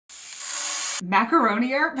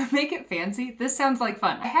Macaroni art, make it fancy. This sounds like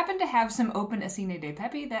fun. I happen to have some open acine de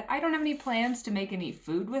pepe that I don't have any plans to make any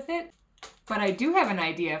food with it, but I do have an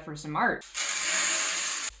idea for some art.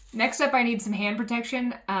 Next up, I need some hand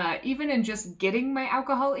protection. Even in just getting my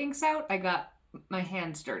alcohol inks out, I got my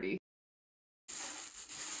hands dirty.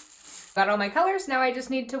 Got all my colors, now I just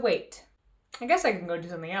need to wait. I guess I can go do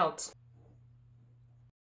something else.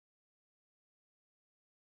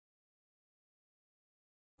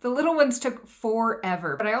 The little ones took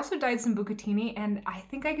forever, but I also dyed some bucatini, and I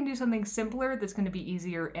think I can do something simpler that's gonna be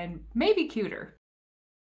easier and maybe cuter.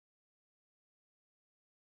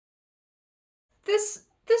 This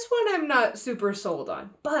one I'm not super sold on,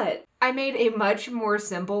 but I made a much more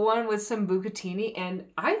simple one with some bucatini, and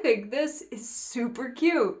I think this is super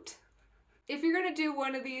cute. If you're gonna do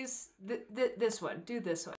one of these, this one, do this one.